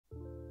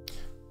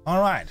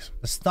Alright,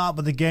 let's start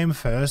with the game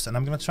first, and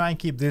I'm gonna try and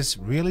keep this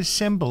really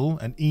simple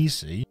and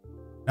easy.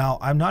 Now,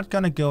 I'm not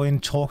gonna go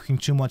in talking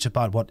too much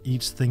about what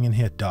each thing in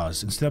here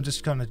does. Instead, I'm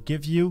just gonna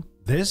give you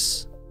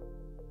this,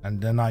 and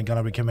then I'm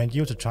gonna recommend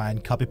you to try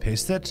and copy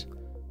paste it,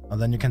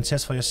 and then you can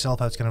test for yourself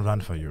how it's gonna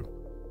run for you.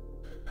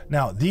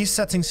 Now, these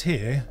settings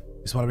here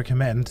is what I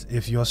recommend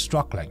if you're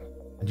struggling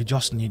and you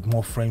just need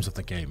more frames of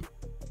the game.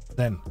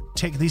 Then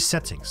take these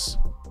settings.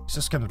 It's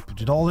just gonna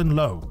put it all in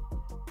low,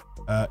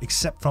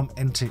 except from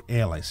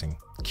anti-aliasing.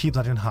 Keep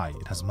that in high.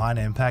 It has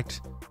minor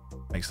impact,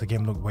 makes the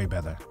game look way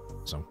better.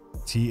 So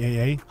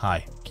TAA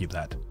high, keep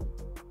that.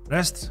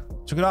 Rest,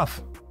 took it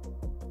off.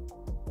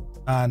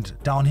 And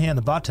down here in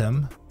the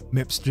bottom,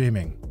 MIP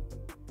streaming.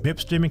 MIP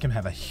streaming can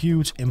have a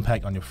huge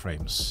impact on your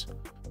frames.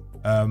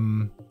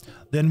 The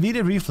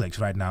Nvidia reflex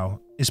right now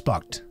is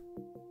bugged.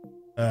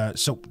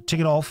 So take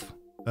it off.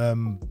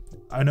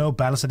 I know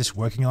Battlestate is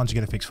working on to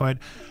get a fix for it.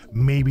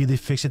 Maybe they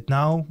fix it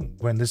now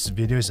when this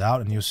video is out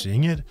and you're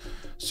seeing it.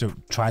 So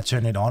try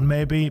turn it on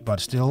maybe,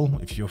 but still,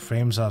 if your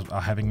frames are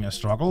having a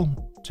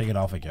struggle, take it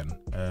off again.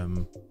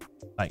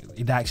 Like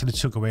it actually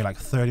took away like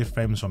 30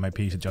 frames from my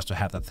PC just to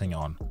have that thing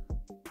on.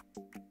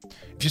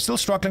 If you're still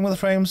struggling with the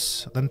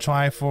frames, then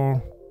try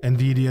for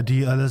Nvidia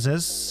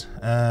DLSS,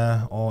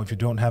 or if you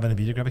don't have an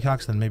Nvidia graphic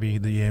cards, then maybe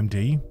the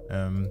AMD.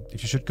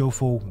 If you should go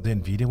for the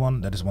Nvidia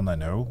one, that is one I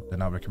know,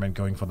 then I recommend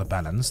going for the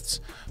balanced.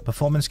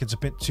 Performance gets a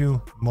bit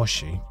too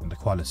mushy in the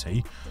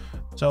quality,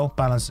 so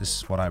balance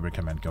is what I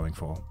recommend going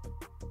for.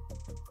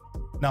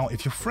 Now,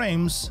 if your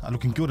frames are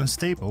looking good and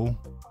stable,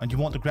 and you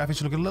want the graphics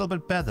to look a little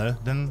bit better,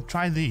 then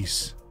try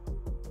these.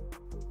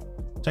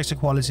 Texture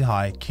quality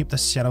high, keep the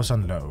shadows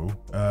on low.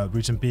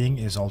 Reason being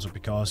is also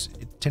because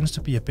it tends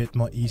to be a bit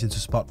more easy to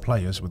spot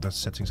players with the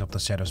settings of the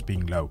shadows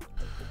being low.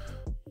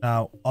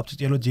 Now, object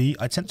LOD,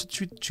 I tend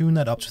to tune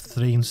that up to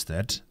 3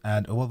 instead,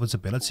 and over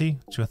visibility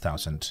to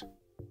 1000.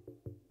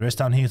 The rest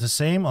down here is the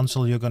same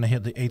until you're gonna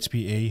hit the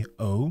HPA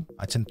O.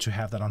 I tend to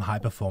have that on high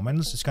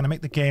performance. It's gonna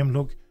make the game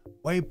look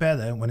way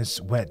better when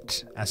it's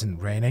wet, as in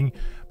raining,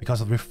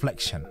 because of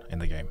reflection in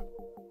the game.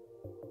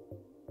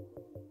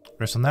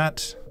 Rest on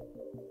that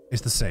is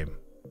the same,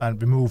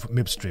 and remove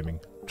MIP streaming.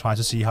 Try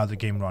to see how the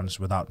game runs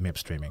without MIP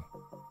streaming.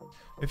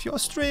 If you're a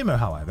streamer,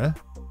 however,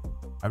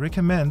 I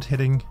recommend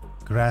hitting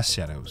grass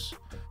shadows.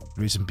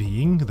 The reason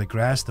being, the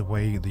grass, the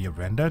way they are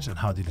rendered and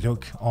how they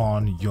look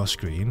on your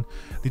screen,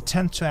 they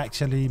tend to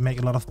actually make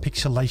a lot of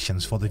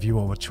pixelations for the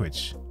viewer over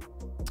Twitch.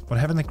 But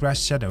having the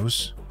grass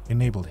shadows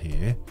enabled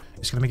here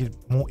is going to make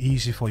it more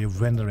easy for your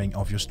rendering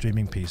of your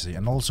streaming PC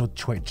and also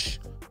Twitch.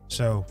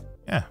 So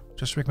yeah,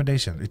 just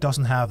recommendation. It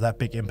doesn't have that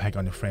big impact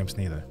on your frames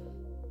neither.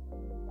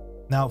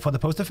 Now for the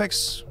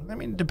PostFX, I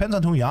mean, it depends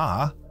on who you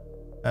are,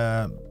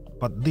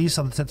 but these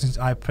are the settings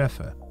I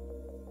prefer.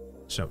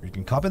 So you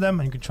can copy them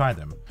and you can try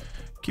them.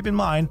 Keep in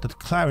mind that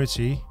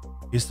clarity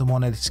is the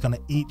one that's gonna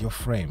eat your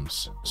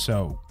frames.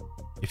 So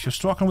if you're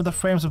struggling with the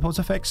frames of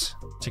PostFX,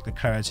 take the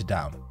clarity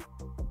down.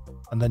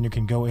 And then you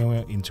can go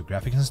into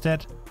graphics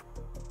instead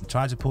and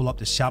try to pull up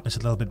the sharpness a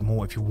little bit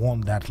more if you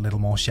want that little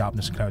more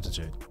sharpness and clarity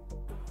to it.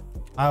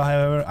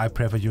 However, I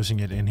prefer using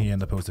it in here in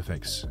the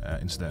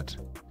PostFX instead.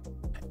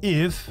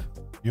 If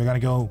you're gonna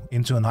go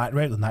into a night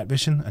raid with night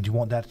vision and you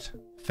want that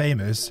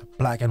famous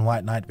black and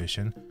white night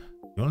vision,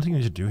 the only thing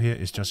you should do here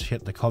is just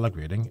hit the color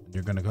grading.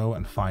 You're gonna go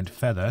and find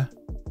feather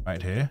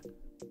right here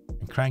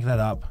and crank that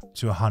up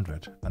to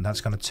 100, and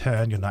that's gonna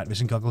turn your night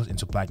vision goggles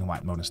into black and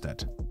white mode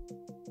instead.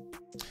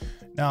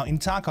 Now in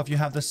Tarkov you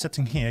have this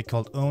setting here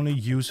called only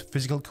use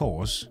physical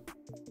cores,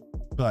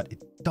 but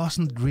it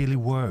doesn't really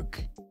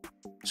work.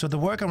 So the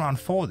workaround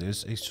for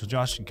this is to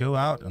just go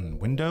out on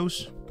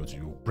Windows, go to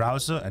your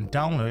browser and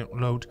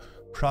download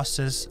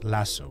Process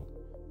Lasso.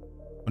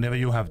 Whenever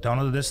you have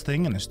downloaded this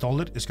thing and installed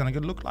it, it's gonna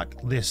look like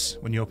this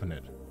when you open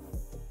it.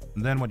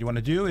 And then what you want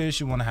to do is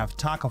you want to have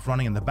Tarkov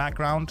running in the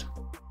background.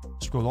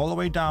 Scroll all the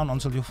way down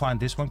until you find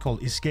this one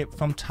called Escape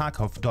From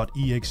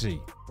Tarkov.exe.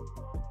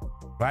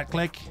 Right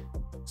click,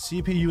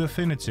 CPU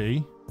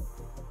Affinity.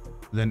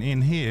 Then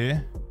in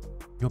here,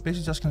 you're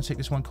basically just gonna take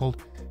this one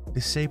called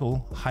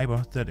Disable Hyper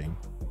Threading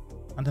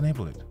and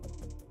enable it.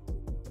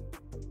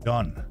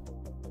 Done.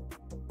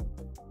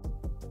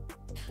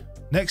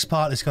 Next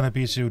part is going to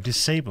be to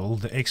disable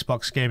the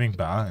Xbox gaming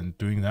bar, and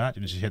doing that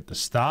you just hit the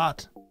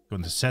start, go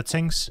into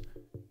settings,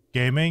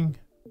 gaming,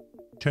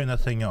 turn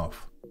that thing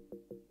off.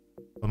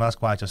 Well, that's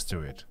quite just do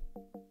it.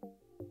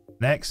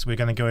 Next we're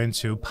going to go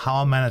into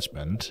power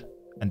management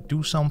and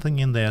do something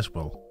in there as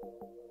well.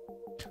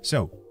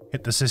 So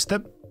hit the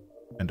system,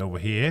 and over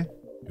here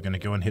you're going to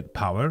go and hit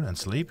power and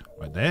sleep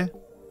right there.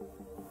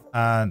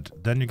 And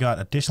then you got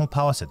additional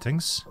power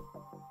settings.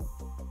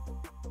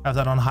 Have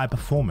that on high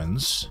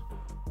performance.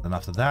 Then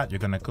after that, you're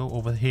going to go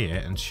over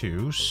here and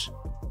choose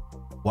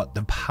what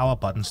the power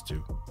buttons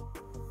do.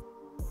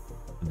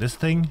 This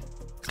thing,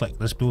 click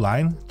this blue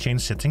line,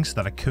 change settings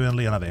that are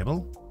currently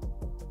unavailable.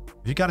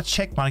 If you got a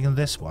check mark in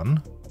this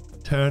one,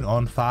 turn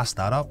on fast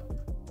startup,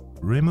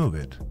 remove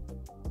it.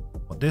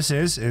 What this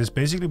is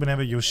basically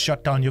whenever you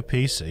shut down your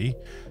PC,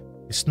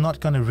 it's not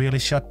going to really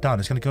shut down.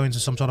 It's going to go into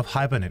some sort of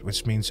hibernate,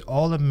 which means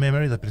all the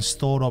memory that's been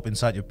stored up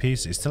inside your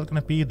PC is still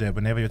going to be there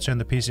whenever you turn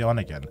the PC on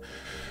again.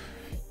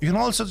 You can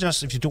also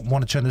just, if you don't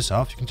want to turn this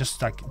off, you can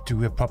just like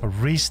do a proper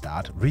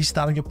restart.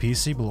 Restarting your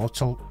PC will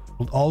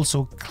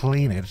also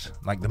clean it,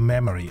 like the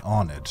memory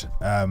on it.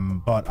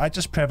 But I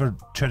just prefer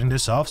turning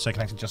this off so I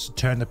can actually just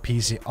turn the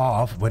PC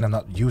off when I'm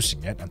not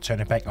using it and turn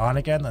it back on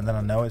again, and then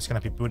I know it's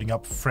going to be booting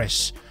up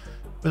fresh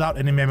without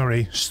any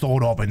memory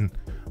stored up in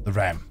the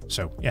RAM.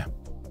 So yeah.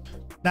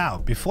 Now,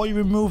 before you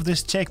remove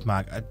this check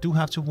mark, I do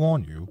have to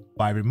warn you,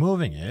 by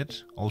removing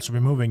it, also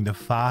removing the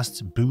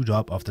fast boot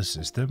up of the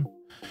system,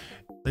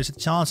 there's a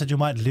chance that you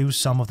might lose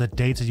some of the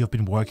data you've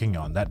been working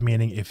on. That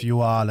meaning if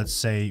you are, let's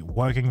say,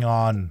 working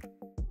on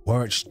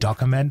Word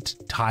document,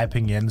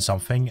 typing in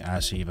something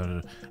as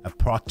either a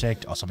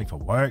project or something for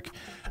work,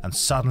 and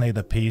suddenly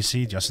the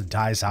PC just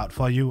dies out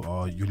for you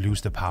or you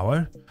lose the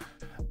power,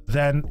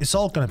 then it's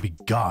all going to be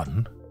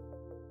gone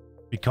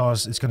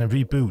because it's going to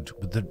reboot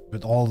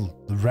with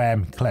all the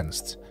RAM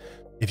cleansed.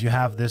 If you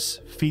have this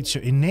feature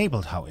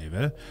enabled,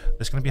 however,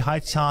 there's going to be a high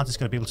chance it's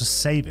going to be able to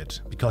save it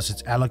because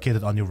it's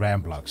allocated on your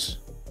RAM blocks.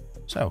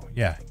 So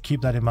yeah,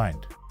 keep that in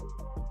mind.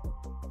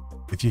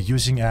 If you're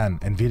using an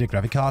Nvidia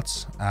graphic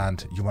cards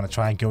and you want to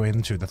try and go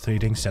into the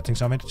 3D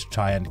settings of it to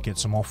try and get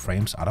some more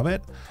frames out of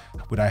it,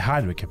 which I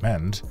highly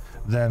recommend,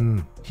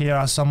 then here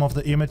are some of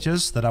the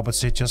images that I would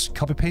say just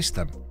copy paste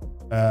them.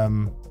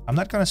 I'm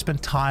not going to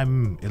spend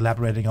time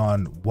elaborating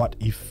on what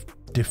if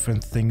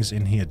different things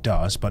in here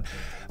does, but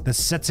the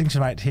settings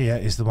right here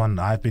is the one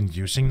I've been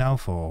using now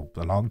for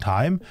a long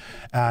time,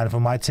 and for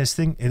my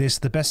testing it is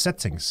the best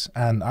settings,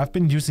 and I've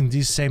been using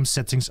these same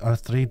settings on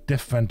 3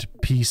 different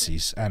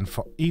PCs, and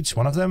for each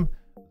one of them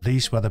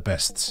these were the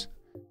best.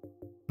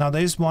 Now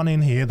there's one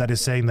in here that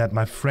is saying that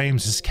my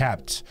frames is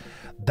capped.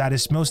 That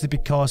is mostly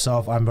because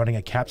of I'm running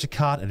a capture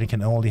card and it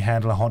can only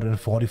handle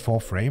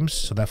 144 frames,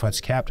 so therefore it's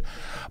capped.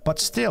 But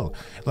still,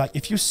 like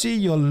if you see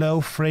your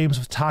low frames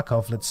of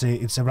Tarkov, let's say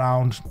it's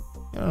around,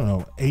 I don't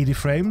know, 80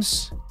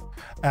 frames,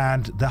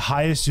 and the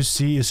highest you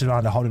see is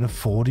around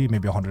 140,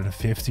 maybe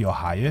 150 or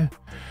higher,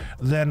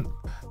 then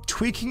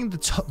tweaking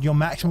your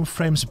maximum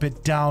frames a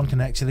bit down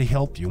can actually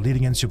help you,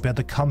 leading into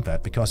better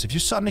combat. Because if you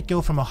suddenly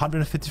go from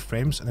 150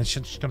 frames and it's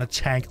just gonna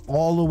tank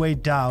all the way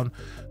down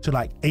to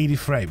like 80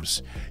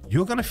 frames,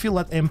 you're gonna feel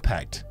that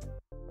impact.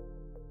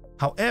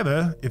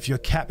 However, if your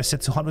cap is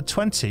set to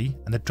 120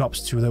 and it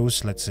drops to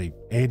those, let's say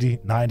 80,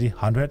 90,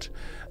 100,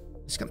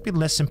 it's gonna be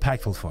less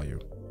impactful for you.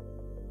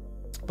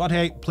 But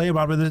hey, play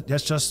around with it.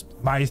 That's just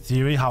my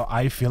theory, how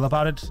I feel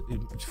about it.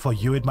 For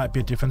you, it might be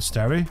a different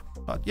story.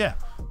 But yeah,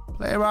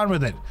 play around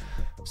with it.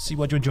 See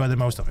what you enjoy the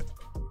most of it.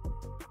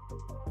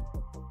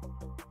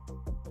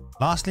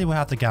 Lastly, we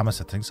have the gamma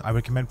settings. I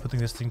recommend putting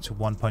this thing to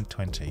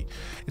 1.20.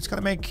 It's going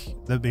to make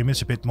the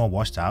image a bit more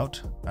washed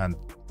out, and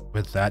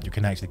with that you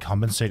can actually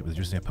compensate with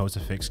using a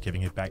PostFX,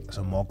 giving it back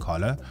some more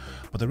color.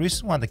 But the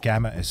reason why the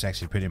gamma is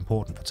actually pretty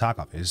important for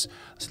Tarkov is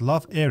there's a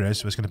lot of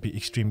areas where it's going to be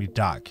extremely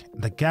dark.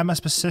 The gamma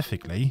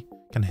specifically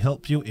can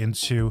help you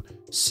into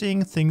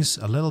seeing things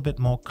a little bit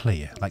more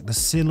clear, like the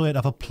silhouette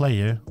of a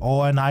player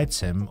or an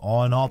item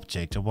or an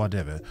object or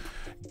whatever.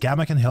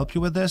 Gamma can help you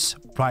with this.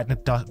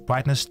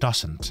 Brightness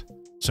doesn't.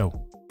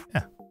 So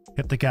yeah,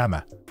 hit the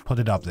gamma, put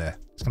it up there.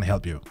 It's gonna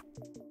help you.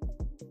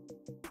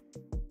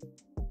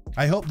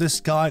 I hope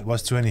this guide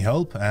was to any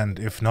help, and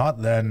if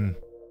not, then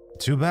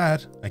too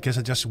bad. I guess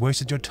I just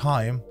wasted your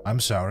time. I'm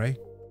sorry.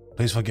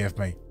 Please forgive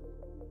me.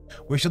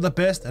 Wish you the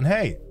best, and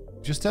hey,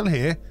 if you're still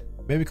here,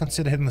 maybe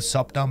consider hitting the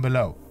sub down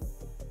below.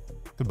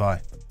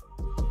 Goodbye.